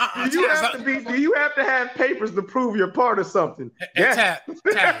 do you have to have papers to prove you're part of something? Yeah.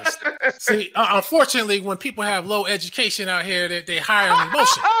 See, unfortunately, when people have low education out here, they hire on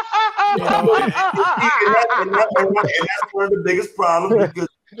emotion. And that's one of the biggest problems because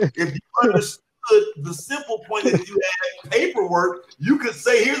if you understood the simple point is you have paperwork, you could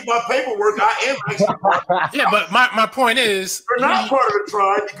say, "Here's my paperwork. I am actually." Yeah, but my point is, you're not part of a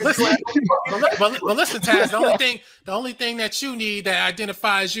tribe. But listen, Taz. The only thing that you need that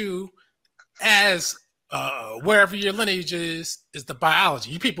identifies you as wherever your lineage is the biology.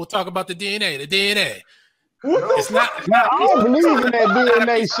 You people talk about the DNA. The DNA. It's not. I don't believe in that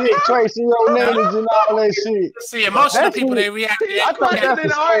DNA shit, tracing your lineage and all that shit. See, emotional people, they react. I thought that's a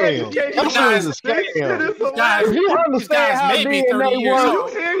scam. That shit is a scam. If you understand how DNA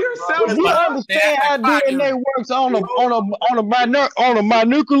works, if you understand how DNA works on a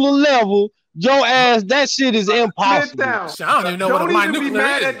molecular level, your ass, that shit is impossible. I don't even know what a molecular be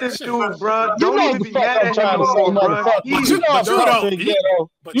mad is. at this dude, bro. You know what the fuck I'm trying to say, motherfucker.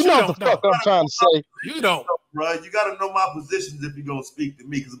 You know what the fuck I'm trying to say. You don't, bro. You got to know my positions if you're gonna speak to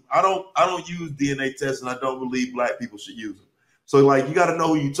me, because I don't use DNA tests, and I don't believe black people should use them. So, like, you got to know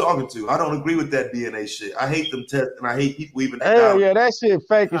who you're talking to. I don't agree with that DNA shit. I hate them tests, and I hate people even. Hell yeah, that shit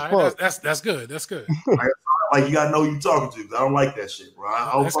fake as fuck. That's good. That's good. Like, you got to know who you're talking to. I don't like that shit,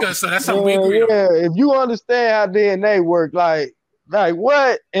 bro. That's good. So that's something we agree on. Yeah, if you understand how DNA work, like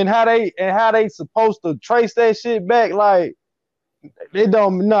what, and how they supposed to trace that shit back, like they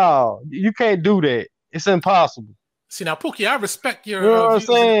don't. No, you can't do that. It's impossible. See, now, Pookie, I respect your. You know what I'm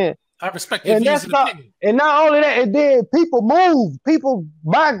saying? I respect your views and opinion. And not only that, and then people move, people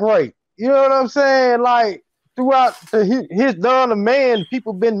migrate. You know what I'm saying? Like throughout his the man,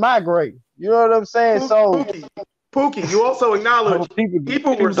 people been migrating. You know what I'm saying? Pookie, you also acknowledge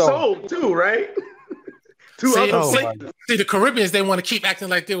people were sold too, right? To other places. See, the Caribbeans, they want to keep acting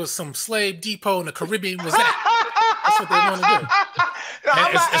like there was some slave depot in the Caribbean was that. That's what they want to do.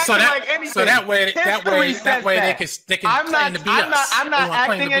 So that way they can claim to be us. I'm not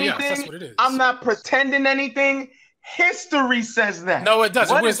acting anything. I'm not pretending anything. History says that. No, it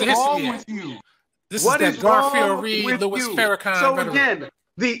doesn't. What Where's the history with you? This is that Garfield Reed, Louis Farrakhan. So again,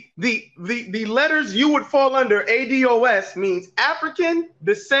 the letters you would fall under, ADOS, means African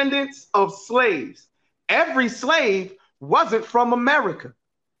descendants of slaves. Every slave wasn't from America.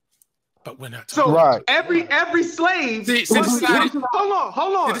 But we're not talking about every slave.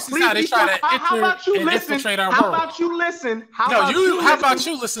 Hold on. This is how they try to infiltrate our world. How about you listen? How about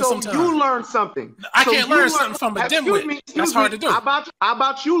you listen sometime? You learn something. I can't learn something from a dimwit. That's hard to do. How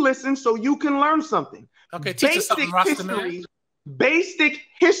about you listen so you can learn something? Okay, teach us something, Rasta man. Basic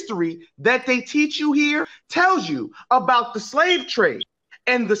history that they teach you here tells you about the slave trade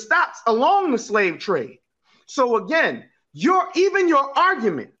and the stops along the slave trade. So again, your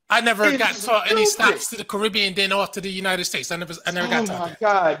argument. I never saw any stops to the Caribbean, then off to the United States. I never got taught that. Oh my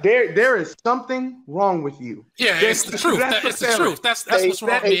God, there is something wrong with you. Yeah, it's the truth. It's the truth. That's what's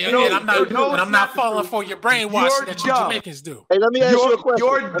wrong with me. And I'm not falling for your brainwashing that you Jamaicans do. Hey, let me ask you a question.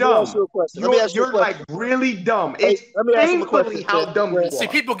 You're dumb. You're like really dumb. It's painfully how dumb you are. See,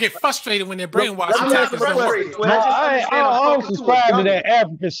 people get frustrated when they're brainwashed. I don't subscribe to that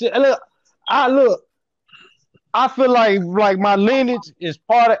African shit. Look. I feel like my lineage is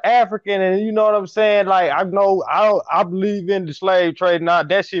part of African, and you know what I'm saying. Like I believe in the slave trade. Now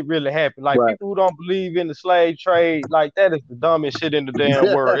that shit really happened. Like people who don't believe in the slave trade, like that is the dumbest shit in the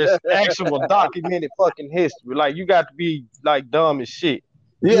damn world. It's actual documented fucking history. Like you got to be like dumb as shit.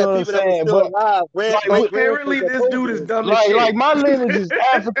 You know what I'm saying? But apparently this dude is dumb as shit. Like my lineage is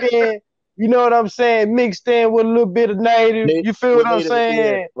African. You know what I'm saying? Mixed in with a little bit of native. You feel what I'm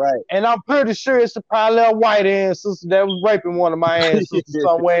saying? Right. And I'm pretty sure it's probably a white ancestor that was raping one of my ancestors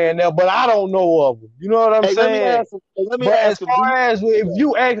somewhere in there, but I don't know of them. You know what I'm saying? Let me but ask as far as if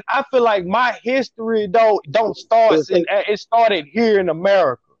you ask, I feel like my history don't start. It started here in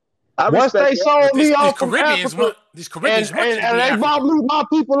America. Once they sold me off from Africa, and they brought my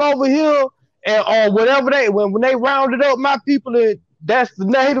people over here, and or whatever when they rounded up my people that's the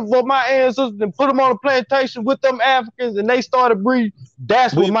native of my ancestors and put them on a plantation with them Africans and they started breeding.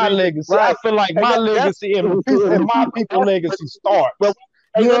 That's what my legacy. Right. I feel like my legacy and my people legacy start. You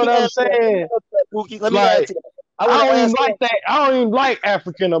know what I'm saying? Let me ask you. I don't even like that. I don't even like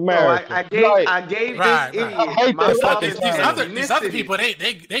African American. I gave this idiot. I hate that. These other people,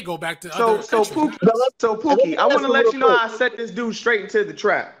 they go back to other Pookie. So Pookie, I want to let you know how I set this dude straight into the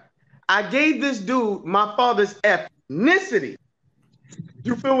trap. I gave this dude my father's ethnicity.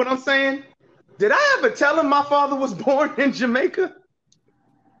 You feel what I'm saying? Did I ever tell him my father was born in Jamaica?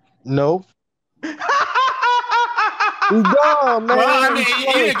 No. He's dumb, man. Well, I mean,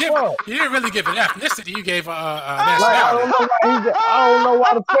 you didn't really give an ethnicity. You gave nationality. I don't know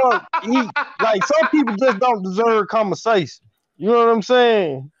why the fuck. Like some people just don't deserve conversation. You know what I'm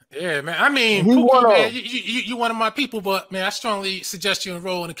saying? Yeah, man. I mean, Pookie, man, you one of my people, but man, I strongly suggest you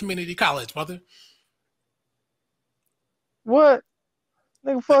enroll in a community college, brother. What?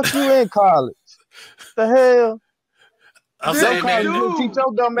 Nigga, fuck you in college. The hell? I'm saying, man, you didn't teach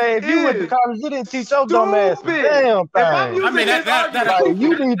your dumb ass. If you went to college, you didn't teach your dumb ass. Damn thing. I mean, you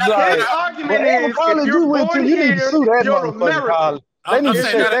need to argument is college you went to, you need to sue that motherfucker college. I'm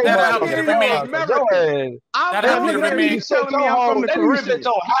saying that'll help you to remain. That'll help you to remain. They need to set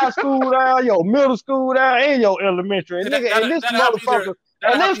your high school down, your middle school down, and your elementary. And this motherfucker.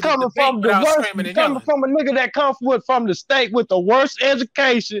 And this coming from the worst, coming from a nigga that comes from the state with the worst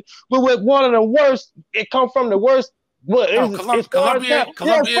education, with one of the worst. It comes from the worst. Columbia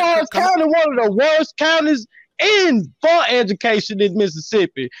County, one of the worst counties for education in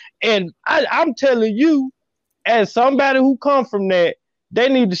Mississippi. And I'm telling you, as somebody who come from that, they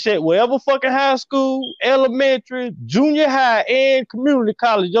need to shut wherever fucking high school, elementary, junior high, and community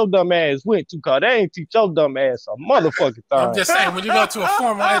college your dumb ass went to, cause they ain't teach your dumb ass a motherfucking thing. I'm just saying, when you go to a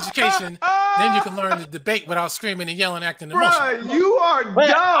formal education, then you can learn to debate without screaming and yelling, acting emotional. You are dumb.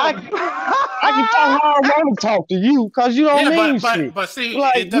 I can talk how I want to talk to you, cause you don't mean shit. But see,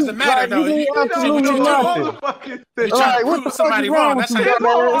 it doesn't matter though. You try to prove somebody wrong. That's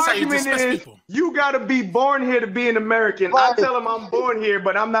how you dismiss people. You gotta be born here to be an American. I tell them I'm born here,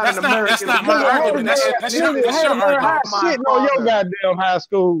 but I'm not an American. That's not my argument. That's your argument. Sitting on your goddamn high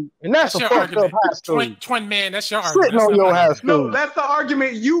school, and that's a fucked up high school. Twin man, that's your argument. Sitting on your high school. No, that's the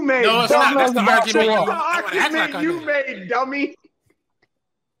argument you made. No, it's not. That's the argument you made, dummy.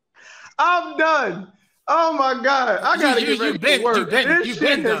 I'm done. Oh my God, I gotta get ready to work. This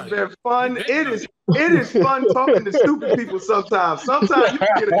shit has been fun. It is fun talking to stupid people sometimes. Sometimes you can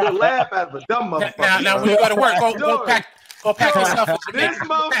get a good laugh out of a dumb motherfucker. Now when you go to work, go pack yourself. This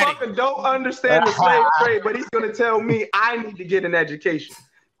motherfucker don't understand the slave trade, but he's gonna tell me I need to get an education.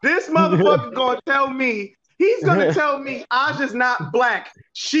 This motherfucker gonna tell me. He's gonna tell me I'm just not black.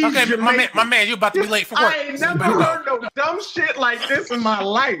 She's okay, my man, you about to be late for work. I ain't never heard no dumb shit like this in my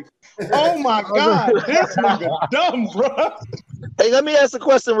life. Oh my God, this nigga dumb, bro. Hey, let me ask a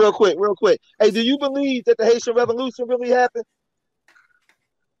question real quick. Hey, do you believe that the Haitian Revolution really happened?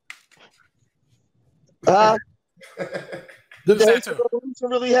 Did the Haitian Revolution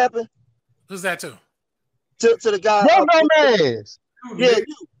really happen? Who's that to? To the guy.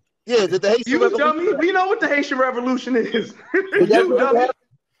 Yeah, did the Haitian Revolution? Dummy, we know what the Haitian Revolution is. You dummy.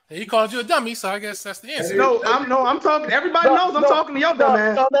 He called you a dummy, so I guess that's the answer. No, I'm talking. Everybody knows I'm talking to your dumb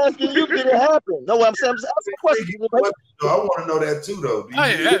ass. I'm asking you, did it happen? No, I'm asking a question. I want to know that too, though.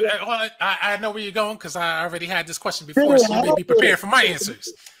 I know where you're going because I already had this question before, so you may be prepared for my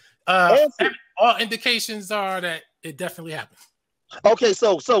answers. All indications are that it definitely happened. Okay,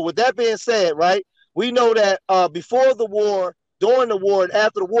 so with that being said, right, we know that before the war, during the war, and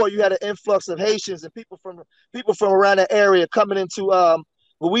after the war, you had an influx of Haitians and people from around that area coming into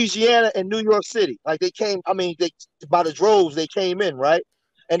Louisiana and New York City. Like they came, they by the droves they came in, right?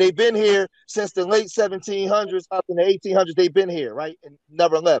 And they've been here since the late 1700s up in the 1800s. They've been here, right, and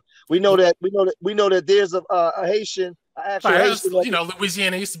never left. We know that there's a Haitian.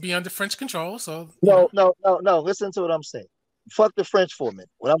 Louisiana used to be under French control, so no. Listen to what I'm saying. Fuck the French for a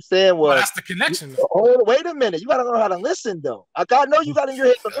minute. What I'm saying was that's the connection. Wait a minute. You gotta learn how to listen, though. I know you got in your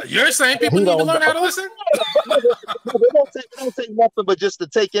head. You're saying people need to learn how to listen? They don't take nothing but just to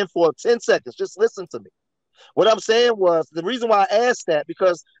take in for 10 seconds. Just listen to me. What I'm saying was the reason why I asked that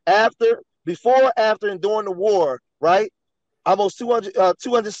because before, after, and during the war, right? Almost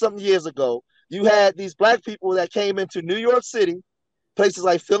 200 something years ago, you had these black people that came into New York City, places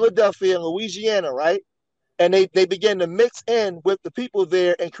like Philadelphia and Louisiana, right? And they began to mix in with the people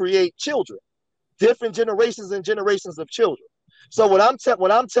there and create children, different generations and generations of children. So what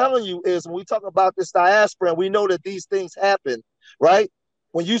I'm telling you is when we talk about this diaspora and we know that these things happen, right?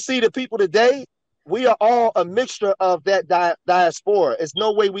 When you see the people today, we are all a mixture of that diaspora. There's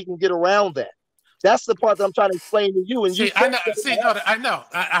no way we can get around that. That's the part that I'm trying to explain to you. And I know.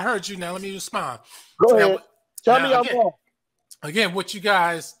 I heard you. Now let me respond. Go ahead. Tell me I'm wrong. Again, what you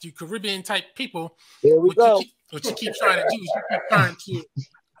guys, you Caribbean type people, what you keep trying to do is you keep trying to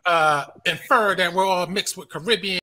infer that we're all mixed with Caribbean